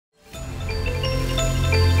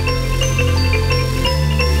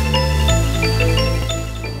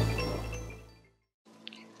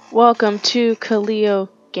Welcome to Kaleo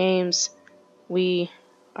Games. We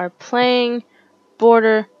are playing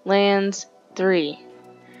Borderlands 3.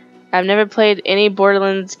 I've never played any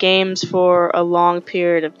Borderlands games for a long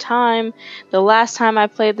period of time. The last time I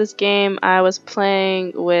played this game, I was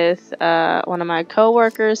playing with one of my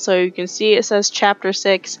coworkers, so you can see it says Chapter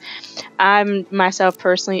 6. I myself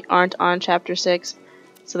personally aren't on Chapter 6,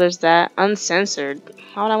 so there's that. Uncensored.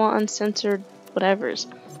 How would I want uncensored whatevers?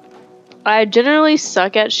 I generally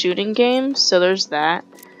suck at shooting games, so there's that.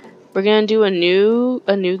 We're gonna do a new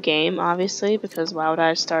game, obviously, because why would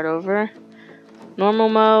I start over? Normal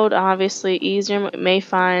mode, obviously easier. May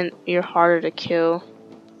find you're harder to kill.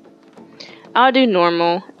 I'll do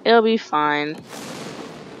normal. It'll be fine.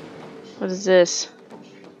 What is this?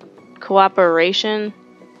 Cooperation?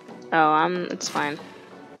 Oh, it's fine.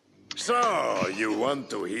 So, you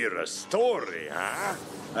want to hear a story, huh?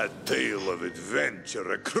 A tale of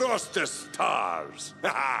adventure across the stars.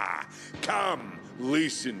 Come,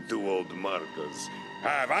 listen to old Marcus.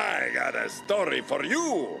 Have I got a story for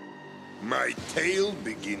you? My tale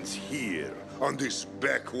begins here, on this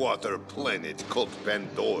backwater planet called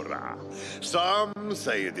Pandora. Some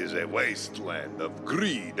say it is a wasteland of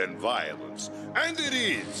greed and violence, and it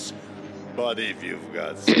is. But if you've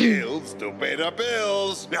got skills to pay the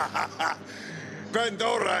bills,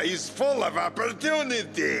 Pandora is full of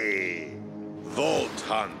opportunity. Vault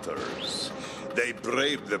hunters. They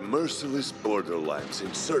brave the merciless borderlands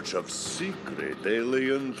in search of secret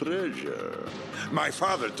alien treasure. My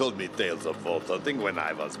father told me tales of vault hunting when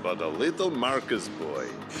I was but a little Marcus boy.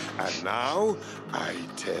 And now, I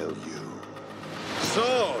tell you.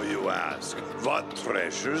 So, you ask, what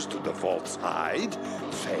treasures do the vaults hide?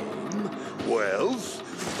 Fame, wealth,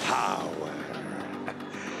 power.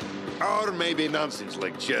 Or maybe nonsense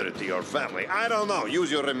like charity or family. I don't know, use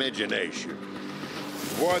your imagination.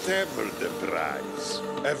 Whatever the prize,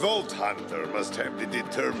 a vault hunter must have the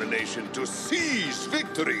determination to seize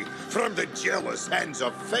victory from the jealous hands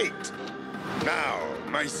of fate. Now,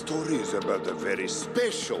 my story is about a very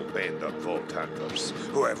special band of vault hunters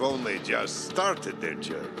who have only just started their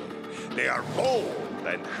journey. They are bold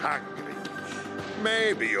and hungry.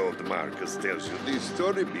 Maybe old Marcus tells you this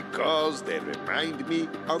story because they remind me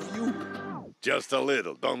of you. Just a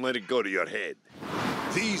little, don't let it go to your head.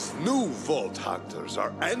 These new vault hunters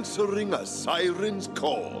are answering a siren's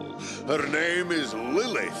call. Her name is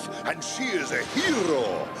Lilith, and she is a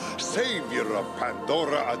hero, savior of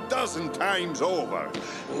Pandora a dozen times over.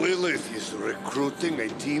 Lilith is recruiting a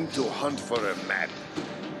team to hunt for a map.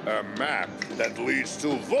 A map that leads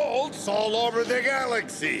to vaults all over the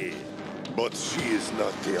galaxy. But she is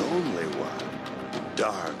not the only one.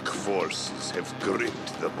 Dark forces have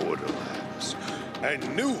gripped the Borderlands. A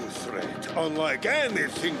new threat, unlike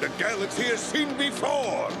anything the galaxy has seen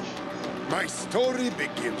before. My story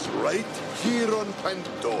begins right here on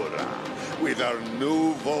Pandora, with our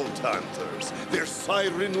new Vault Hunters, their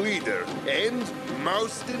siren leader, and,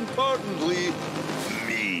 most importantly,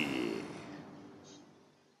 me.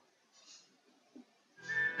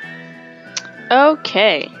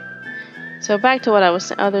 Okay. So back to what I was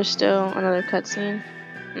saying. Oh, there's still another cutscene.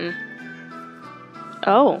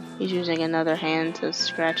 Oh, he's using another hand to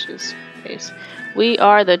scratch his face. We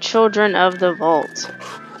are the children of the vault.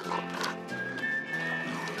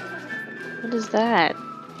 What is that?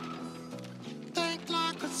 Think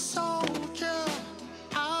like a soldier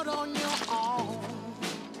out on your own.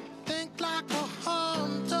 Think like a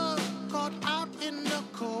hunter caught out in the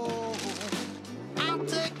cold. I'll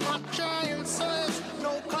take my chances,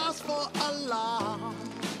 no cause for alarm.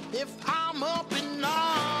 If I'm up in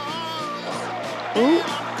arms, Ooh.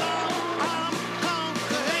 I'm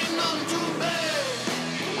conquered. Ain't none too bad,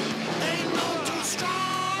 ain't none too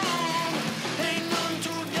strong, ain't none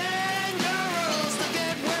too dangerous to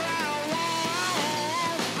get where I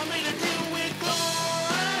want. I made a deal with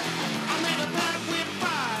glory, I made a pact with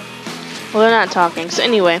pride. Well, they're not talking. So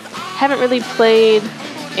anyway, haven't really played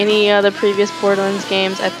any of the previous Borderlands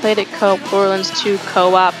games. I played it Borderlands 2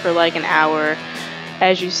 co-op for like an hour.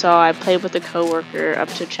 As you saw, I played with a coworker up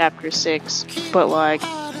to Chapter 6, but like,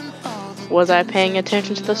 was I paying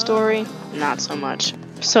attention to the story? Not so much.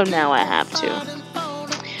 So now I have to.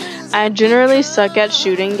 I generally suck at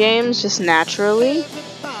shooting games, just naturally.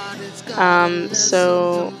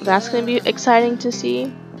 So that's going to be exciting to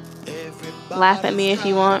see. Laugh at me if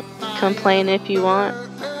you want, complain if you want.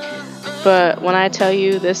 But when I tell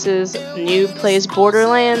you this is Noob Plays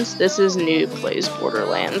Borderlands, this is Noob Plays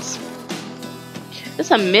Borderlands. It's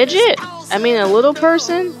a midget? I mean a little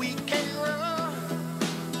person?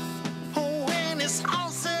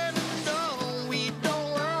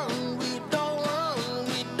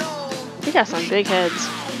 They got some big heads.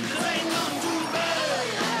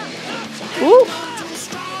 Ooh.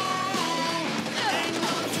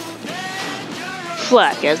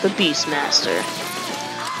 Flack as the Beastmaster.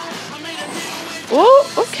 Ooh,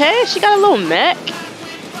 okay, she got a little mech.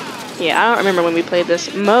 Yeah, I don't remember when we played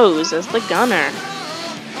this. Mose as the gunner.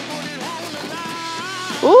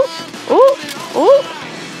 Ooh, ooh, ooh,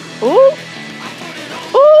 ooh,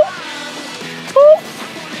 ooh, ooh.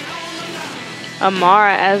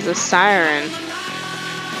 Amara as the siren.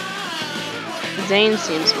 Zane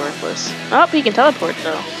seems worthless. Oh, he can teleport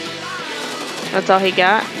though. That's all he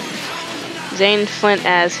got. Zane Flint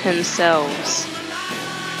as himself.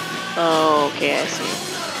 Oh, okay, I see.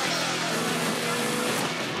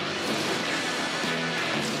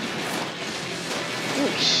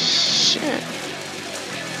 Oh, shit.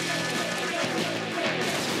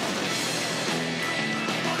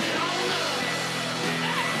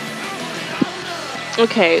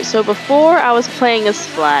 Okay, so before I was playing as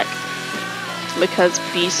Flack because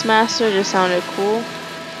Beastmaster just sounded cool,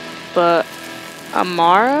 but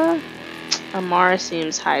Amara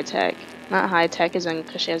seems high-tech. Not high-tech as in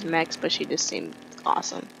because she has mechs, but she just seemed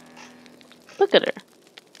awesome. Look at her.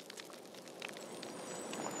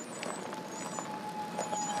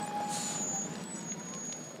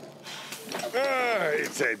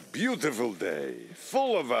 It's a beautiful day,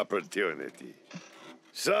 full of opportunity.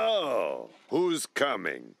 So, who's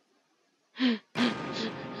coming?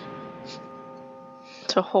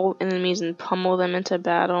 To hold enemies and pummel them into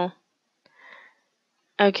battle.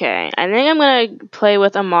 Okay, I think I'm gonna play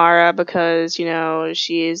with Amara because, you know,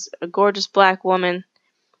 she is a gorgeous black woman.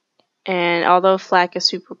 And although Flack is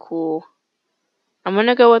super cool, I'm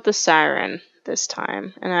gonna go with the Siren this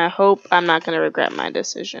time. And I hope I'm not gonna regret my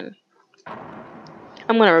decision.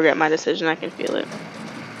 I'm gonna regret my decision, I can feel it.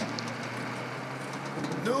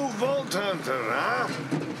 New Vault Hunter, huh?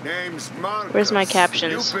 Name's Marcus. Where's my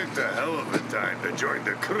captions? You picked a hell of a time to join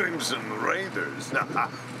the Crimson Raiders. Good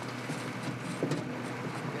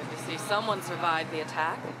to see someone survived the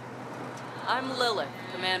attack. I'm Lilith,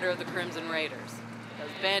 commander of the Crimson Raiders.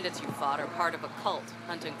 Those bandits you fought are part of a cult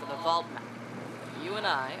hunting for the vault map. You and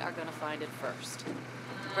I are gonna find it first.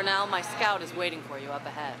 For now, my scout is waiting for you up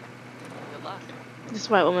ahead. Good luck. This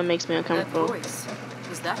white woman makes me uncomfortable. That voice.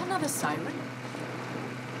 Was that another siren?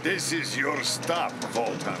 This is your stop,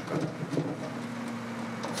 Vault Hunter.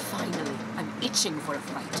 Finally, I'm itching for a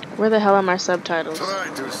fight. Where the hell are my subtitles? Try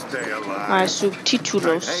to stay alive. My I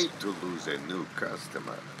subtítulos. hate to lose a new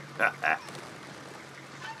customer.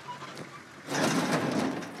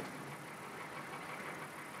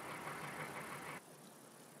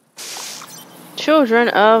 Children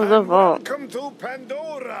of the Vault. Welcome to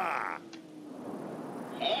Pandora.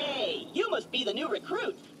 Hey, you must be the new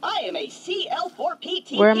recruit. I am a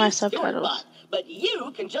CL4PT. Where are my subtitles? Bot, but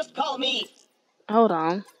you can just call me. Hold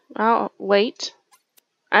on. I'll wait.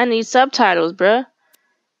 I need subtitles, bruh.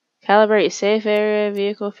 Calibrate safe area,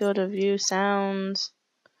 vehicle field of view, sounds.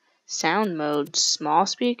 Sound mode, small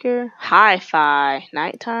speaker, hi-fi,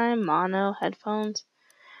 nighttime, mono, headphones.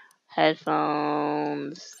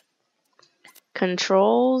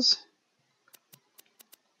 Controls.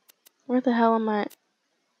 Where the hell am I?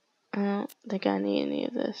 I don't think I need any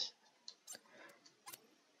of this.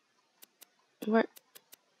 Where?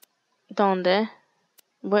 Donde?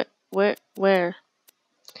 Where?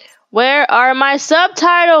 Where are my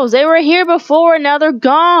subtitles? They were here before and now they're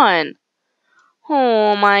gone.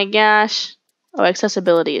 Oh my gosh. Oh,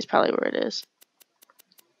 accessibility is probably where it is.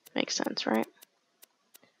 Makes sense, right?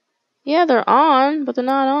 Yeah, they're on, but they're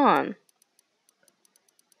not on.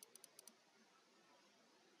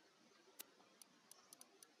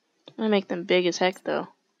 I'm gonna make them big as heck, though.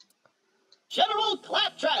 General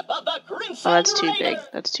Claptrap of the Crimson Oh, that's too big. Raiders.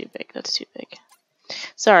 That's too big. That's too big.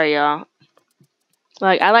 Sorry, y'all.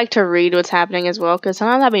 Like, I like to read what's happening as well, because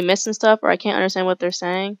sometimes I'll be missing stuff or I can't understand what they're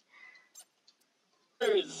saying.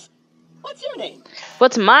 What's your name?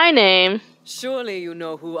 What's my name? Surely you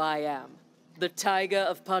know who I am. The Tiger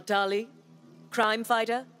of Patali? Crime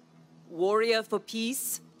fighter? Warrior for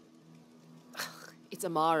peace? It's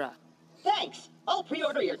Amara. Thanks. I'll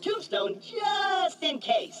pre-order your tombstone just in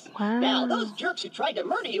case. Wow. Now, those jerks who tried to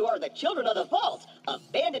murder you are the Children of the Vault, a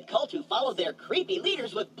bandit cult who followed their creepy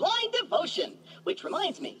leaders with blind devotion. Which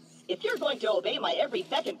reminds me, if you're going to obey my every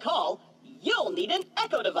beck and call, you'll need an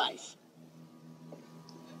echo device.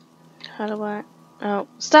 How do I... Oh,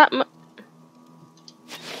 stop.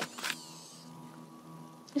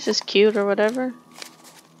 This is cute or whatever.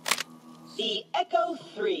 The Echo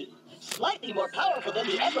 3. Slightly more powerful than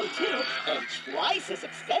the Echo 2 and twice as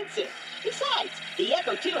expensive. Besides, the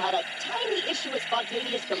Echo 2 had a tiny issue with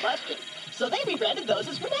spontaneous combustion, so they rebranded those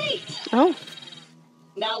as grenades. Oh.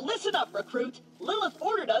 Now listen up, recruit. Lilith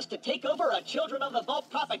ordered us to take over a Children of the Vault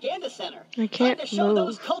propaganda center. I can't Time to show move.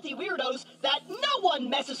 those culty weirdos that no one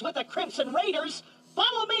messes with the Crimson Raiders.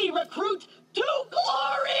 Follow me, recruit, to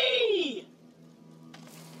glory!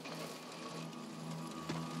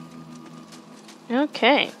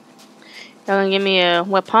 Okay. Y'all gonna give me a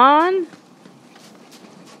weapon?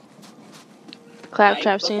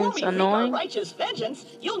 Claptrap Before seems we reap our annoying. righteous vengeance,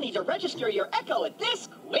 you'll need to register your echo at this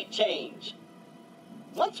quick change.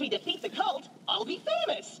 Once we defeat the cult, I'll be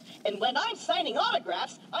famous. And when I'm signing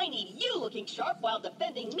autographs, I need you looking sharp while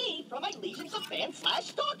defending me from my legions of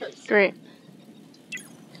fans/stalkers. Great.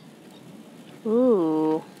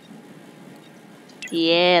 Ooh.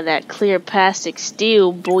 Yeah, that clear plastic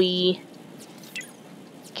steel, boy.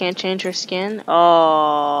 Can't change her skin?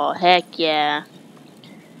 Oh, heck yeah.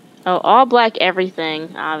 Oh, all black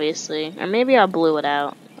everything, obviously. Or maybe I'll blue it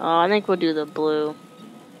out. Oh, I think we'll do the blue.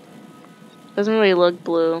 Doesn't really look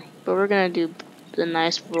blue, but we're gonna do the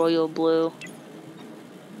nice royal blue.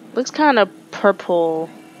 Looks kind of purple.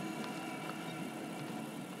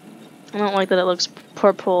 I don't like that it looks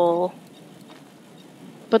purple.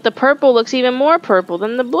 But the purple looks even more purple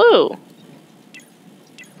than the blue.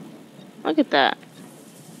 Look at that.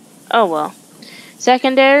 Oh well.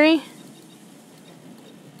 Secondary?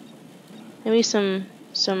 Maybe some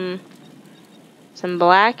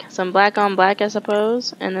black, some black on black, I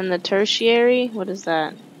suppose. And then the tertiary, what is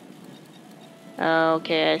that? Oh,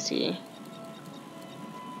 okay, I see.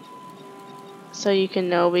 So you can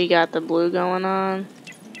know we got the blue going on.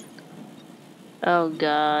 Oh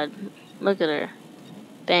god, look at her.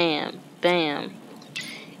 Bam, bam.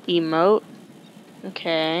 Emote.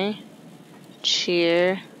 Okay.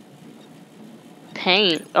 Cheer.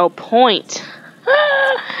 Paint. Oh, point.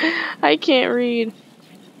 I can't read.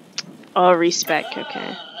 Oh, respect.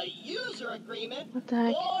 Okay. A user agreement? What the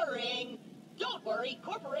heck? Boring. Don't worry,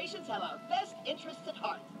 corporations have our best interests at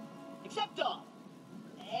heart. Except Dawn.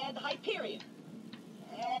 And Hyperion.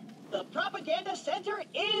 And the propaganda center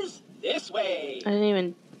is this way. I didn't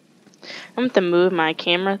even... I'm going to have to move my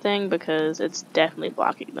camera thing because it's definitely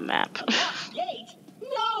blocking the map. Locked gate?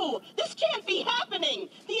 No! This can't be happening!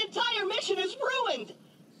 The entire mission is ruined!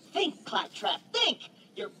 Think, Claptrap, think!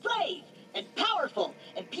 You're brave and powerful,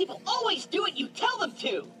 and people always do what you tell them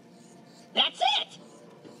to! That's it!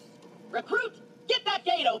 Recruit, get that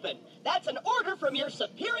gate open! That's an order from your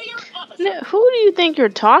superior officer! No, who do you think you're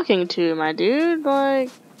talking to, my dude? Like,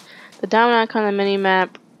 the dominant icon on the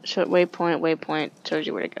mini-map, waypoint, shows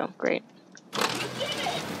you where to go. Great. You did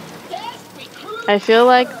it! Yes, recruit! I feel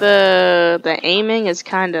like the aiming is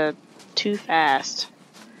kind of too fast.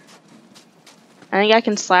 I think I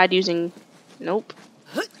can slide using... Nope.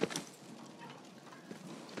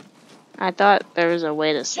 I thought there was a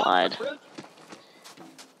way to slide. Jump, recruit.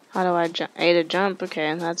 How do I jump? A to jump?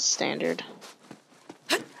 Okay, that's standard.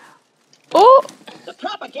 Oh! The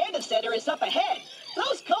propaganda center is up ahead.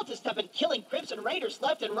 Those cultists have been killing Crimson Raiders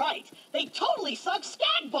left and right. They totally suck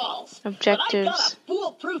skag balls. Objectives. But I've got a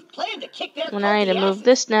foolproof plan to kick their Well, now I need to culty move asses.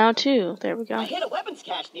 this now, too. There we I go. hit a weapons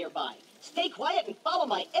cache nearby. Stay quiet and follow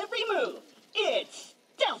my every move. It's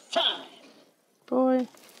stealth time. Boy.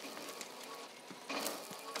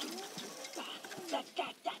 Stealth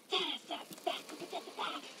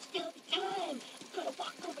time. Gonna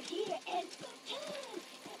walk over here and stealth time.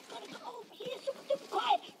 Gonna go over here super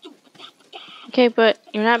quiet. Okay, but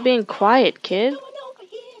you're not being quiet, kid. Going over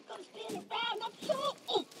here. Gonna stand around. I'm so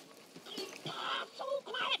so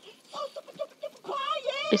quiet. So super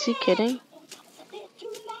quiet. Is he kidding? Oh, that was a bit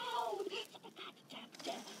too loud.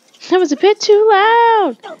 That was a bit too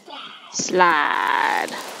loud. Stealth time.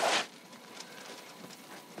 Slide.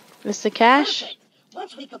 Mr. Cash? Perfect.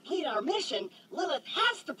 Once we complete our mission, Lilith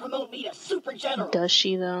has to promote me to Super General. Does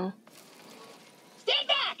she, though? Stand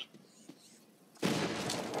back!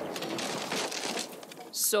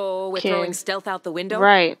 So we're Okay. throwing stealth out the window?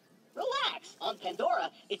 Right. Relax. On Pandora,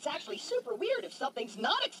 it's actually super weird if something's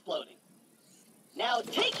not exploding. Now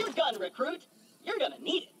take your gun, recruit. You're gonna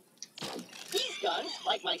need it. These guns,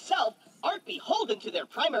 like myself, aren't beholden to their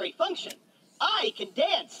primary function. I can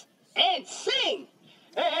dance and sing.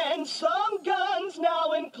 And some guns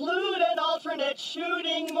now include an alternate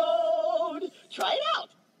shooting mode. Try it out.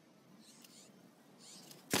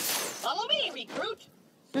 Follow me, recruit.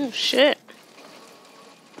 Oh, shit.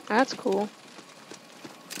 That's cool.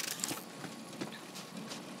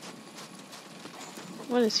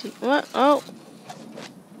 What is he? What? Oh.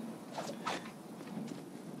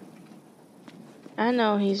 I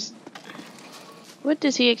know he's... What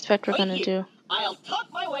does he expect we're Wait gonna here. do? I'll talk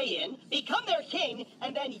my way in, become their king,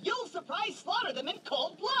 and then you'll surprise slaughter them in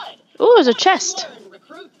cold blood. Ooh, there's a Watch and chest. learn,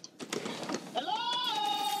 recruit.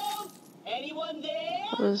 Hello? Anyone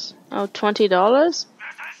Oh, $20?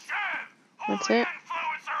 That's it.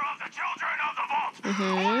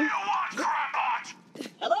 Mm-hmm.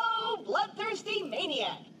 Hello, bloodthirsty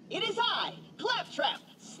maniac. It is I, Claptrap,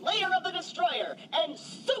 Slayer of the Destroyer, and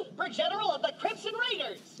Super General of the Crimson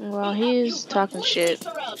Raiders. Well, We have he's you talking completely shit.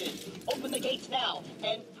 Surrounded. Open the gates now,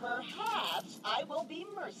 and perhaps I will be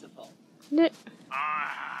merciful. Yeah.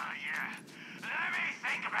 Yeah. Let me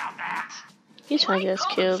think about that. He's trying to get us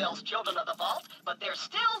Call killed. themselves children of the vault, but they're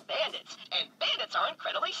still bandits, and bandits are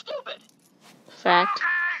incredibly stupid. Fact. Okay,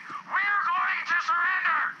 we're going to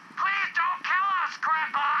surrender. Please don't kill us,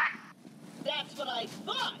 Grandpa. That's what I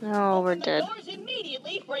thought. Oh, we're Open the dead. doors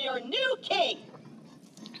immediately for your new king.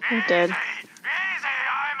 We're dead. Easy,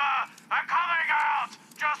 I'm coming out.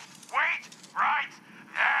 Just wait right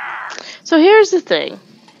there. So here's the thing,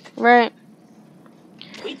 right?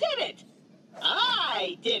 We did it.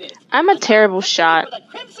 I did it. I'm a terrible For shot. the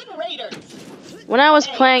Crimson Raiders. When I was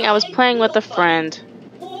playing with a friend.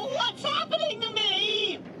 What's happening to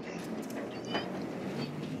me?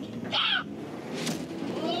 Ah!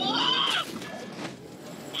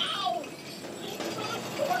 Ow!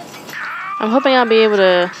 I'm hoping I'll be able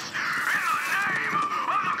to.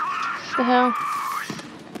 What the hell?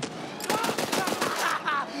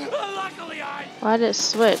 Why did it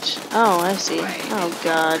switch? Oh, I see. Oh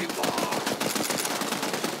god.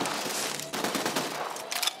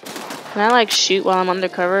 Can I like shoot while I'm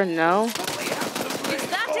undercover? No. Is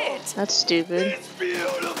that it? That's stupid.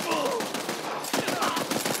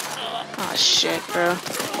 Oh shit, bro.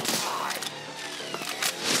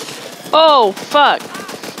 Oh fuck. A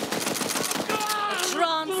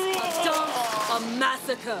trance, a dance, a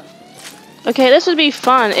massacre. Okay, this would be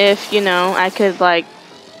fun if, you know, I could like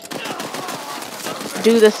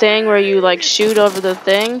do the thing where you like shoot over the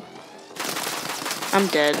thing. I'm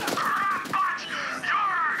dead.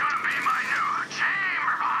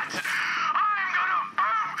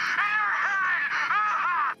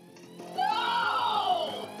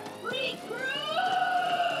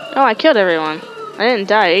 Oh, I killed everyone. I didn't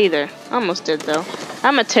die either. Almost did though.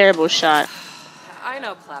 I'm a terrible shot. I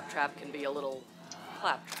know Claptrap can be a little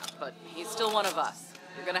claptrap, but he's still one of us.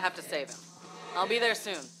 You're gonna have to save him. I'll be there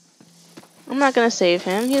soon. I'm not gonna save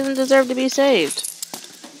him. He doesn't deserve to be saved.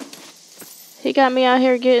 He got me out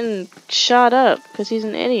here getting shot up because he's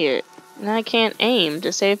an idiot. And I can't aim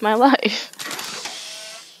to save my life.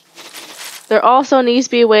 There also needs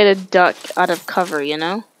to be a way to duck out of cover, you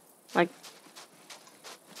know?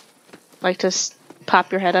 Like to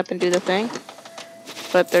pop your head up and do the thing.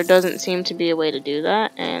 But there doesn't seem to be a way to do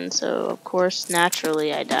that. And so, of course,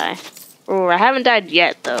 naturally I die. Or I haven't died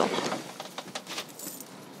yet, though.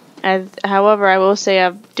 However, I will say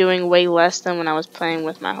I'm doing way less than when I was playing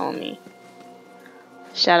with my homie.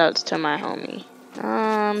 Shoutouts to my homie.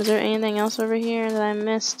 Is there anything else over here that I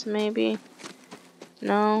missed, maybe?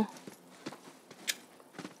 No.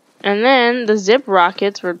 And then, the zip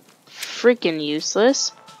rockets were freaking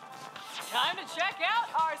useless. Time to check out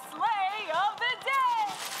our sleigh of the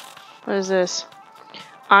day. What is this?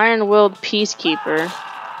 Iron-willed peacekeeper.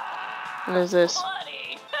 What is this?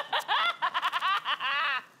 Bloody.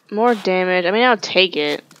 More damage. I mean, I'll take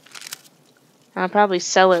it. I'll probably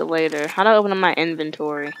sell it later. How do I open up my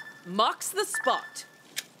inventory? Marks the spot.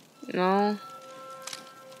 No.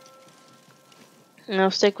 No,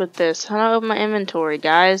 stick with this. How do I open my inventory,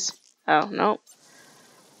 guys? Oh, nope.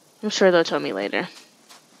 I'm sure they'll tell me later.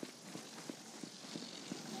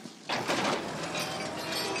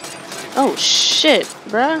 Oh, shit,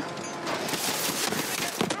 bruh.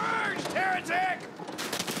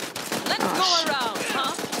 Let's Oh, go shit. around,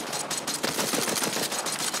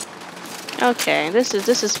 huh? Okay, this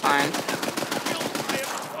is fine.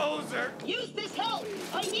 Use this help.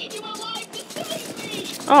 I need you alive to save me.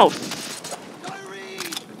 Oh,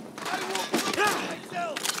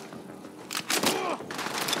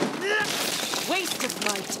 Wasted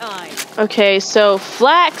my time. okay, so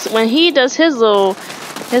Flax, when he does his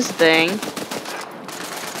thing,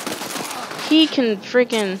 he can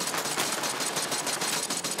freaking...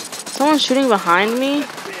 Someone's shooting behind me?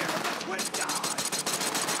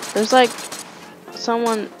 There's like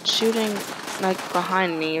someone shooting like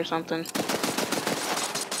behind me or something.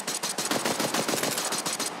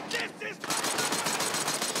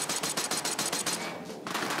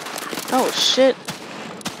 Oh shit.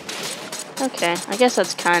 Okay, I guess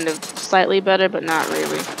that's kind of slightly better, but not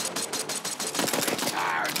really.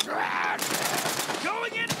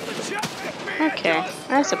 Okay,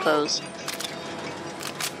 I suppose.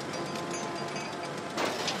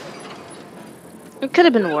 It could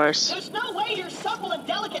have been worse. There's no way your supple and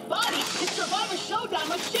delicate body can survive a showdown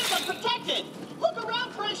with ships unprotected. Look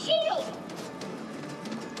around for a shield.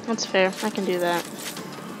 That's fair. I can do that.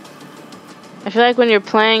 I feel like when you're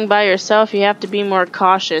playing by yourself, you have to be more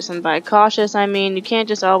cautious. And by cautious, I mean you can't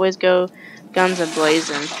just always go guns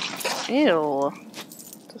a-blazing. Ew.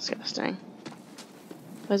 Disgusting.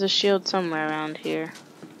 There's a shield somewhere around here.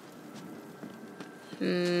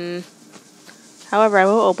 However, I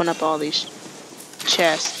will open up all these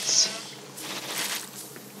chests.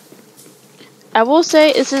 I will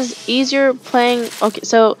say this is easier playing. Okay,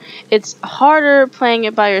 so it's harder playing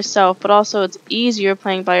it by yourself, but also it's easier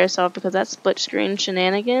playing by yourself because that split screen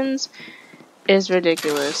shenanigans is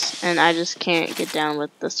ridiculous, and I just can't get down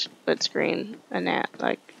with the split screen and that.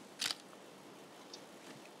 Like,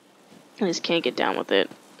 I just can't get down with it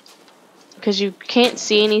because you can't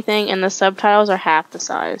see anything, and the subtitles are half the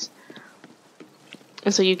size,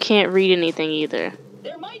 and so you can't read anything either.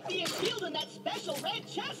 There might be a shield in that special red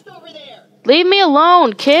chest over there. Leave me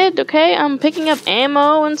alone, kid, okay? I'm picking up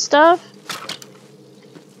ammo and stuff.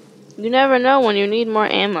 You never know when you need more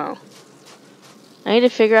ammo. I need to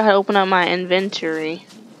figure out how to open up my inventory.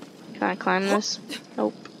 Can I climb this?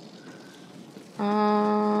 Nope.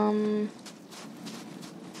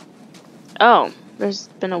 Oh, there's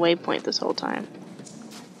been a waypoint this whole time.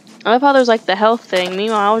 I love how there's like the health thing.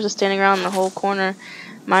 Meanwhile, I was just standing around in the whole corner,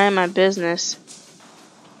 minding my business.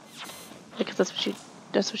 Because that's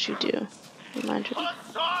what you do. You mind your...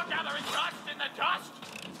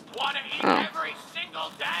 Oh.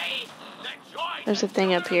 There's a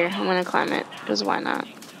thing up here. I'm gonna climb it, because why not?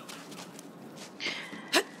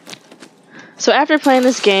 So after playing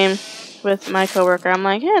this game with my coworker, I'm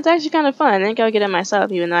like, yeah, it's actually kind of fun. I think I'll get it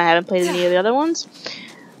myself, even though I haven't played any of the other ones.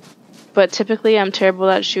 But typically I'm terrible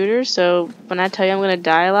at shooters, so when I tell you I'm gonna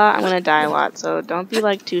die a lot, I'm gonna die a lot. So don't be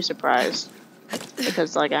like too surprised.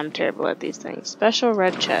 Because like I'm terrible at these things. Special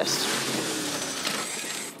red chest.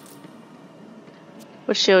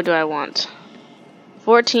 What shield do I want?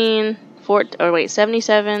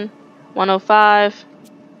 77, 105,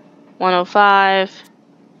 105,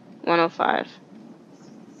 105.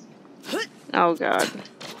 Oh god.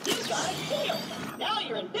 You got a shield. Now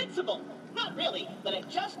you're invincible. Not really, but it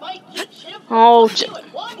just might keep Shiv Oh, you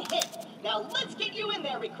in one hit. Now let's get you in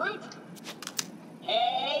there, recruit.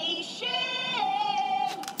 Hey, Shiv!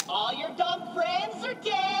 All your dumb friends are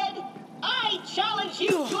dead. I challenge you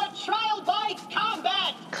to a trial by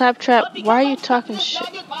combat. Claptrap, why are you talking shit?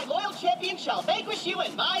 Magnet, my loyal champion shall vanquish you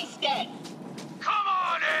in my stead. Come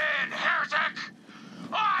on in, heretic!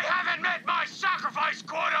 I haven't met my sacrifice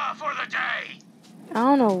quota for the day! I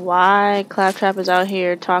don't know why Claptrap is out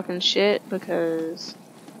here talking shit, because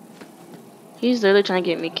he's literally trying to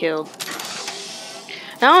get me killed.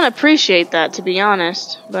 I don't appreciate that, to be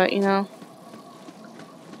honest, but you know.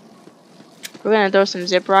 We're gonna throw some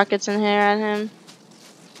zip rockets in here at him.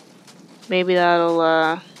 Maybe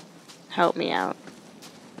that'll help me out.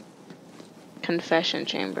 Confession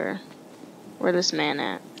chamber. Where's this man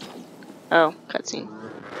at? Oh, cutscene.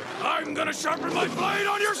 I'm gonna sharpen my blade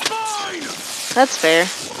on your spine! That's fair.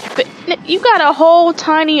 But you got a whole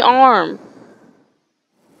tiny arm.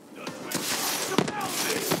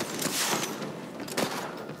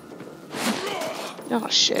 Oh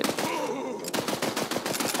shit.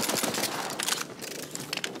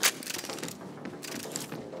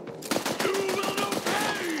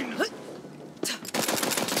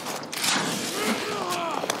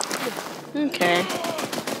 Okay.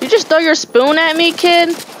 You just throw your spoon at me,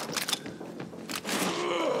 kid?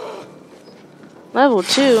 Level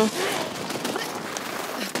 2.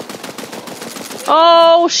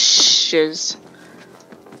 Oh, shiz.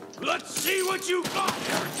 Let's see what you got,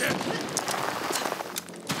 heretic!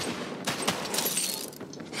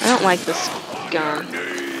 I don't like this gun.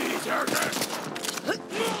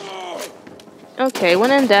 Okay,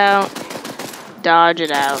 when in doubt, dodge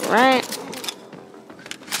it out, right?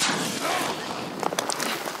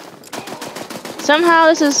 Somehow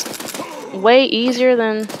this is way easier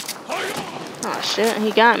than... Oh shit,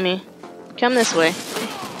 he got me. Come this way.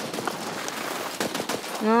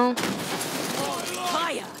 No?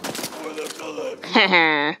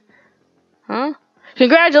 Haha. Huh?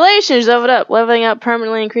 Congratulations, leveled up. Leveling up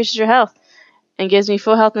permanently increases your health and gives me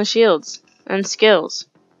full health and shields and skills.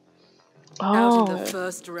 Out in the Oh.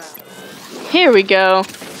 first round. Here we go.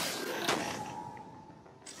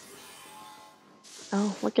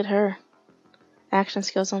 Oh, look at her. Action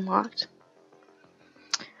skills unlocked.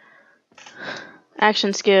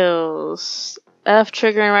 Action skills. F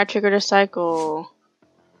trigger and right trigger to cycle.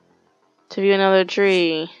 To view another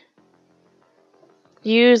tree.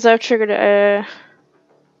 Use left trigger to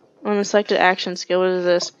on the selected action skill. What is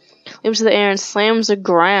this? Leaps to the air and slams the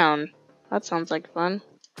ground. That sounds like fun.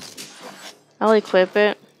 I'll equip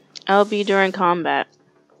it. LB during combat.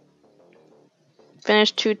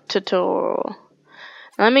 Finish tutorial.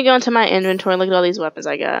 Now let me go into my inventory and look at all these weapons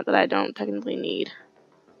I got that I don't technically need.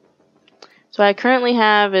 So I currently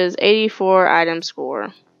have is 84 item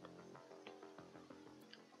score.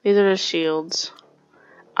 These are the shields.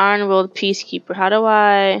 Iron Willed Peacekeeper. How do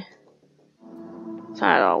I... It's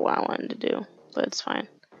not at all what I wanted to do, but it's fine.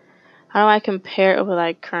 How do I compare it with what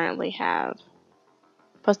I currently have?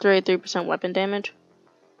 Plus 33% weapon damage.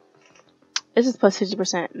 This is plus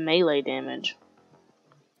 50% melee damage.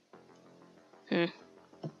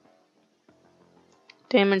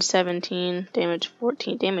 Damage 17, damage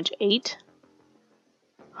 14, damage 8?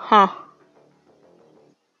 Huh.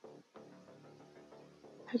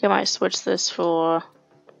 I think I might switch this for...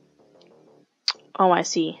 Oh, I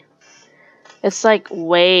see. It's like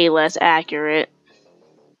way less accurate.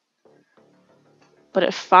 But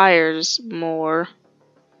it fires more.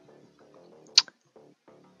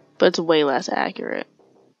 But it's way less accurate.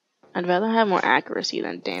 I'd rather have more accuracy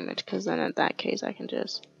than damage, because then in that case I can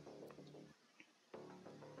just...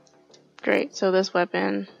 Great, so this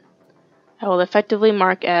weapon I will effectively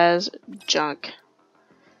mark as junk.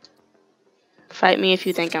 Fight me if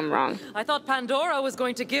you think I'm wrong. I thought Pandora was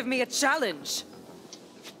going to give me a challenge.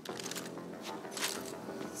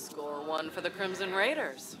 Score 1 for the Crimson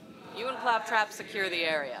Raiders. You and Claptrap secure the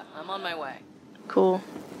area. I'm on my way. Cool.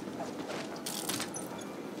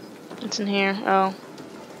 What's in here? Oh.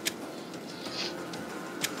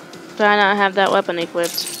 Do I not have that weapon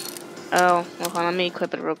equipped? Oh, well, hold on, let me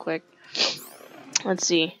equip it real quick. Let's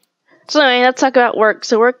see. So anyway, let's talk about work.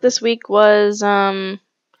 So work this week was, fine,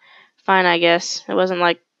 I guess. It wasn't,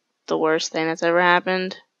 like, the worst thing that's ever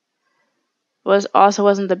happened. Also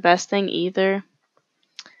wasn't the best thing either.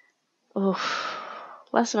 Oof.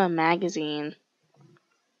 Less of a magazine.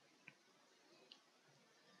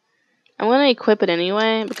 I'm gonna equip it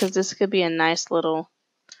anyway, because this could be a nice little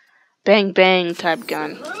bang bang type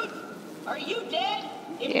gun. Are you dead?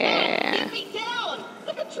 Yeah. Get me down.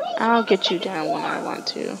 The controls I'll get you down when I want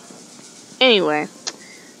to. Anyway,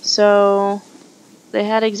 so they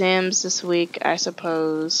had exams this week, I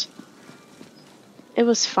suppose. It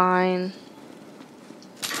was fine.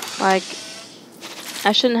 Like,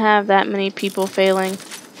 I shouldn't have that many people failing.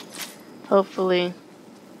 Hopefully.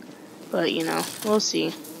 But, you know, we'll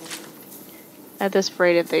see. At this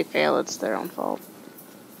rate, if they fail, it's their own fault.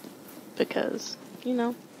 Because, you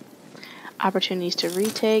know, opportunities to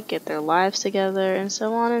retake, get their lives together, and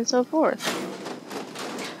so on and so forth.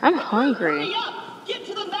 I'm hungry. Hurry up. Get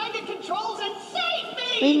to the magnet controls and save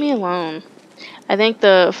me. Leave me alone. I think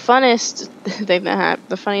the funniest thing that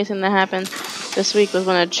happened this week was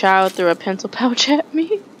when a child threw a pencil pouch at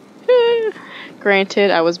me. Granted,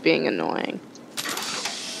 I was being annoying.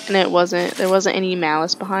 And there wasn't any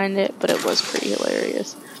malice behind it, but it was pretty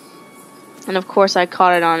hilarious. And of course I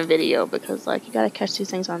caught it on video because, like, you gotta catch these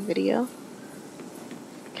things on video.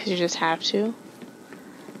 Because you just have to.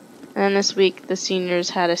 And then this week, the seniors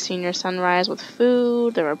had a senior sunrise with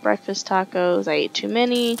food. There were breakfast tacos. I ate too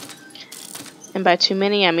many. And by too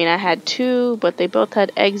many, I mean I had 2, but they both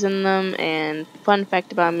had eggs in them. And fun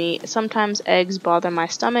fact about me, sometimes eggs bother my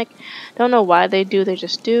stomach. Don't know why they do, they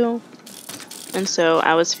just do. And so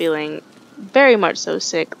I was feeling very much so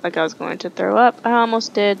sick, like I was going to throw up. I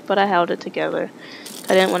almost did, but I held it together.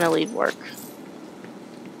 I didn't want to leave work.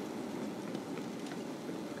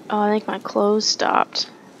 Oh, I think my clothes stopped.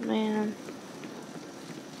 Man.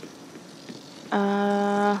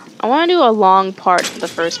 I want to do a long part for the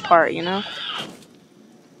first part, you know?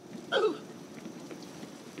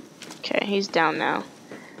 Okay, he's down now.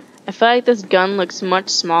 I feel like this gun looks much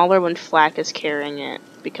smaller when Flack is carrying it.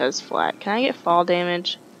 Because Flack. Can I get fall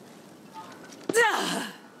damage? That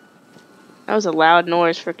was a loud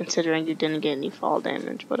noise for considering you didn't get any fall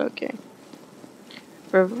damage, but okay.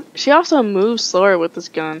 She also moves slower with this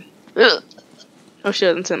gun. Ugh. Oh, she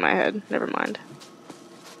doesn't sit in my head. Never mind.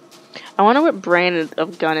 I wonder what brand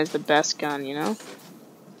of gun is the best gun, you know?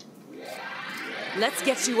 Let's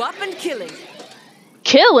get you up and killing.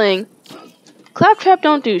 Killing? Claptrap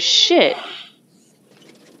don't do shit.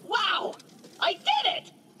 Wow! I did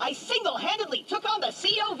it! I single-handedly took on the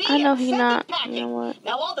COV. I know and he sent not. it packing. You know what?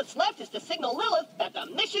 Now all that's left is to signal Lilith that the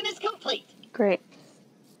mission is complete. Great.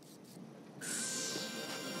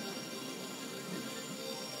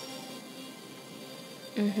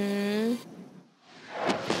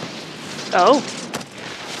 Oh.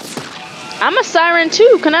 I'm a siren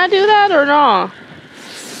too. Can I do that or no?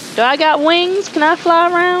 Do I got wings? Can I fly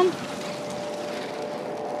around?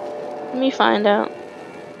 Let me find out.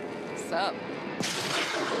 What's up?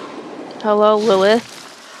 Hello,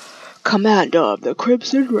 Lilith. Commander of the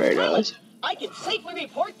Crimson Raiders. I can safely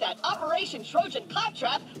report that Operation Trojan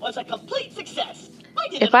Claptrap was a complete success.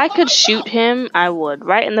 If I could shoot him, I would.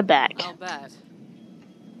 Right in the back. I'll bet.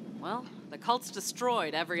 Well, the cult's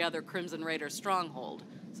destroyed every other Crimson Raider stronghold,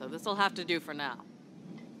 so this'll have to do for now.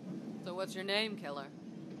 So what's your name, killer?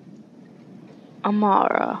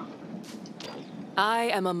 Amara. I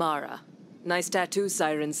am Amara. Nice tattoo,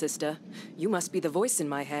 Siren Sister. You must be the voice in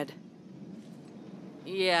my head.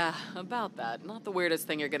 Yeah, about that. Not the weirdest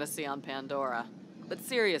thing you're gonna see on Pandora. But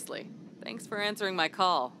seriously, thanks for answering my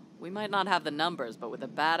call. We might not have the numbers, but with a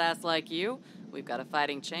badass like you, we've got a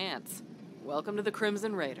fighting chance. Welcome to the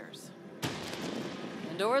Crimson Raiders.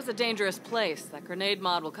 Pandora's a dangerous place. That grenade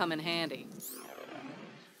mod will come in handy.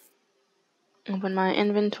 Open my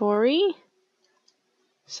inventory.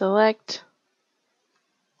 Select.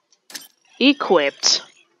 Equipped.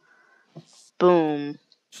 Boom.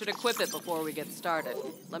 Should equip it before we get started.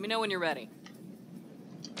 Let me know when you're ready.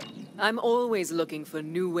 I'm always looking for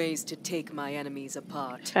new ways to take my enemies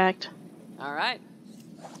apart. Fact. All right.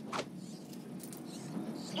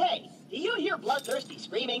 Hey, do you hear bloodthirsty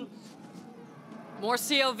screaming? More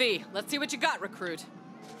COV. Let's see what you got, recruit.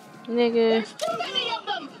 Nigga. There's too many of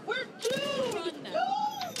them! We're doomed!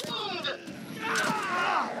 Doomed!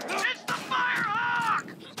 It's the Firehawk!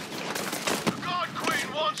 The God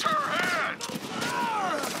Queen wants her head!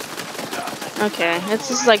 Okay,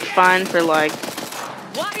 this is like fine for like.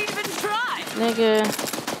 Why even try? Nigga.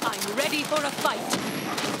 I'm ready for a fight.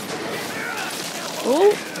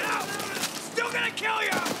 Ooh. Still gonna kill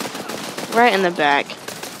you! Right in the back.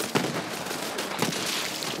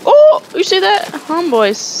 Oh, you see that?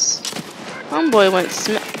 Homeboy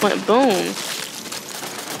went boom.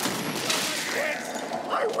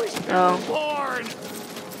 I wish you Oh. were born!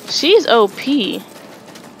 She's OP.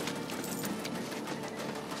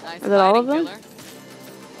 Nice Is that all of fighting, them?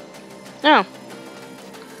 killer. No.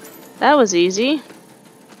 That was easy.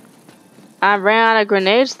 I ran out of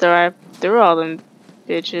grenades though. I threw all them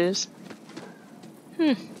bitches.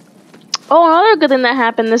 Oh, another good thing that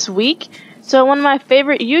happened this week. So one of my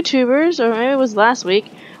favorite YouTubers, or maybe it was last week,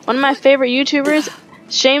 one of my favorite YouTubers,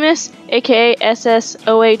 Seamus, aka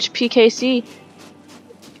SSOHPKC,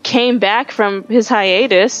 came back from his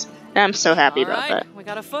hiatus. And I'm so happy about that. We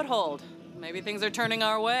got a foothold. Maybe things are turning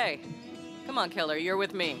our way. Come on, killer, you're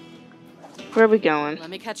with me. Where are we going? Let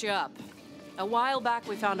me catch you up. A while back,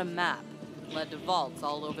 we found a map. It led to vaults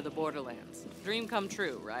all over the Borderlands. Dream come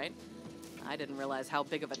true, right? I didn't realize how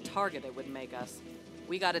big of a target it would make us.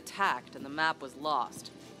 We got attacked, and the map was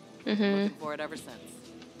lost. Looking for it ever since.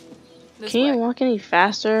 This Can you way. walk any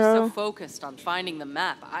faster? So Oh? focused on finding the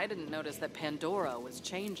map, I didn't notice that Pandora was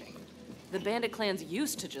changing. The bandit clans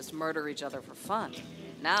used to just murder each other for fun.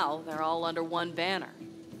 Now, they're all under one banner.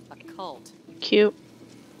 A cult. Cute.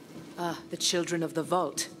 The children of the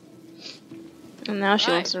vault. And now she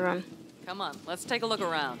Right. wants to run. Come on, let's take a look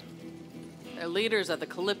around. Their leaders are the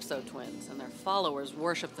Calypso twins, and their followers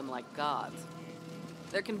worship them like gods.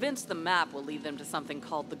 They're convinced the map will lead them to something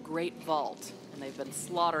called the Great Vault, and they've been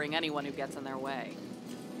slaughtering anyone who gets in their way.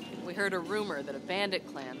 We heard a rumor that a bandit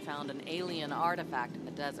clan found an alien artifact in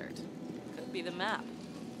the desert. Could be the map.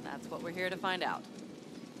 That's what we're here to find out.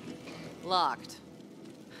 Locked.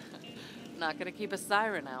 Not gonna keep a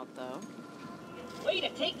siren out, though. Way to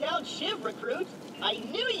take down Shiv, recruit! I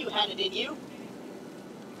knew you had it in you!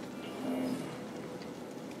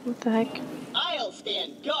 What the heck? I'll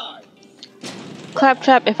stand guard!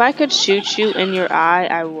 Claptrap, if I could shoot you in your eye,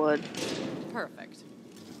 I would. Perfect.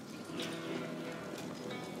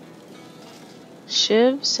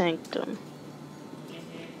 Shiv Sanctum.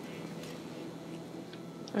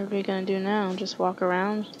 What are we gonna do now? Just walk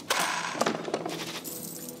around?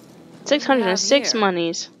 606 here?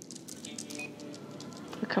 monies.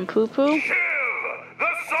 A Kampupu? Shiv!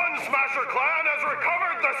 The Sun Smasher clan has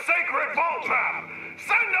recovered the sacred vault map!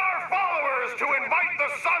 Send our followers to invite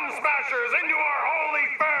the Sun Smashers into our holy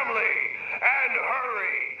family! And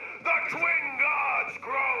hurry! The twin gods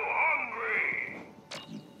grow hungry!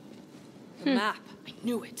 The map. I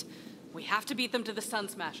knew it. We have to beat them to the Sun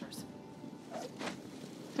Smashers.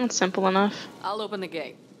 That's simple enough. I'll open the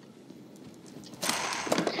gate.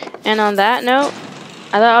 And on that note,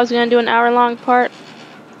 I thought I was gonna do an hour-long part,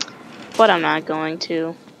 but I'm not going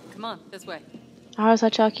to. Come on, this way. I always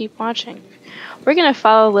let y'all keep watching. We're gonna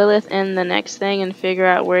follow Lilith in the next thing and figure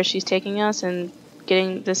out where she's taking us and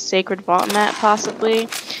getting this sacred vault map possibly.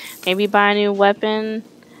 Maybe buy a new weapon.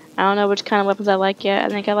 I don't know which kind of weapons I like yet. I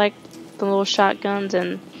think I like the little shotguns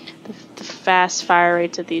and the fast fire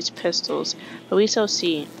rates of these pistols. But we shall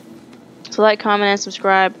see. So like, comment, and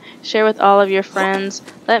subscribe. Share with all of your friends.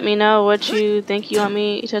 Let me know what you think you want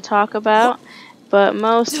me to talk about. But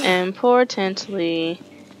most importantly,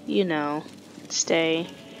 you know, stay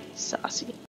saucy.